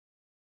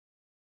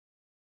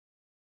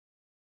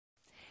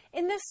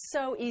In this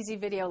So Easy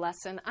video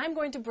lesson, I'm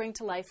going to bring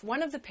to life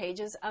one of the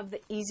pages of the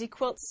Easy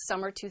Quilts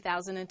Summer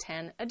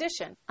 2010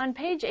 edition. On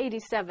page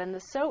 87, the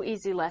So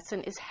Easy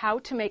lesson is how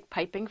to make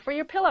piping for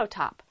your pillow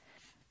top.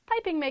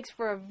 Piping makes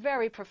for a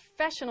very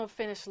professional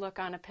finished look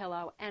on a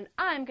pillow, and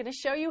I'm going to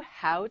show you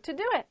how to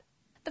do it.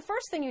 The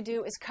first thing you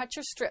do is cut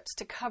your strips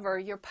to cover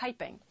your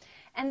piping,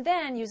 and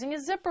then using a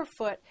zipper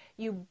foot,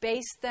 you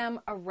baste them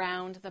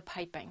around the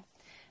piping.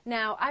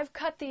 Now, I've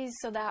cut these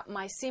so that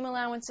my seam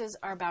allowances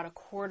are about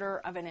 1/4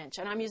 of an inch,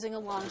 and I'm using a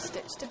long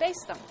stitch to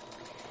baste them.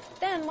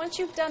 Then, once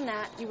you've done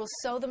that, you will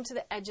sew them to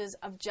the edges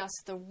of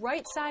just the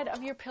right side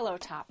of your pillow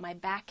top. My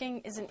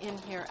backing isn't in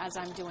here as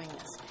I'm doing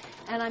this,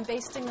 and I'm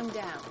basting them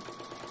down.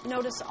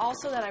 Notice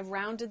also that I've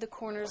rounded the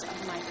corners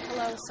of my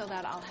pillow so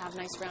that I'll have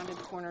nice rounded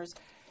corners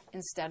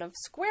instead of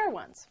square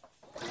ones.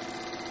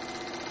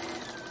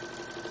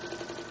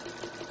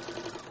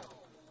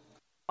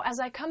 As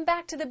I come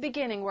back to the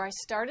beginning where I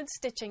started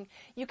stitching,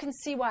 you can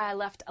see why I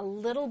left a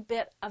little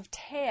bit of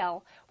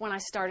tail when I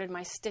started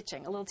my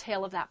stitching, a little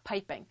tail of that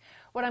piping.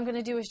 What I'm going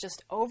to do is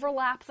just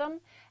overlap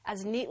them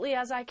as neatly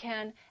as I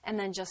can and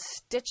then just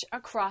stitch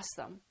across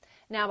them.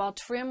 Now I'll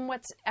trim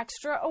what's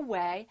extra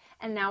away,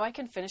 and now I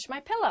can finish my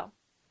pillow.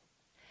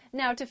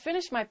 Now to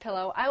finish my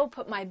pillow, I will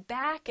put my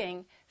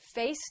backing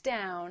face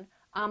down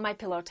on my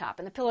pillow top,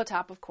 and the pillow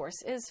top, of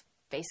course, is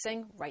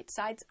facing right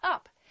sides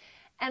up.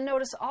 And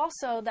notice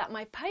also that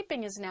my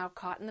piping is now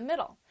caught in the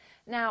middle.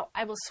 Now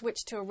I will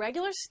switch to a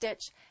regular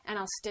stitch, and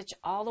I'll stitch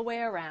all the way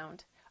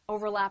around,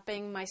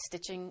 overlapping my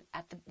stitching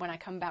when I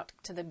come back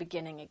to the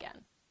beginning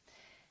again.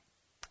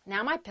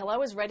 Now my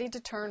pillow is ready to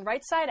turn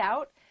right side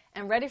out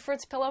and ready for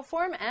its pillow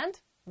form, and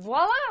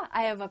voila!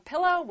 I have a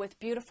pillow with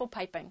beautiful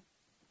piping.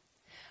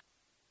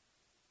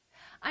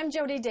 I'm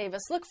Jody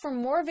Davis. Look for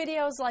more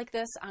videos like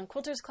this on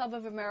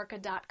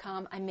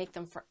quiltersclubofamerica.com. I make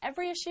them for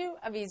every issue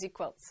of Easy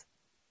Quilts.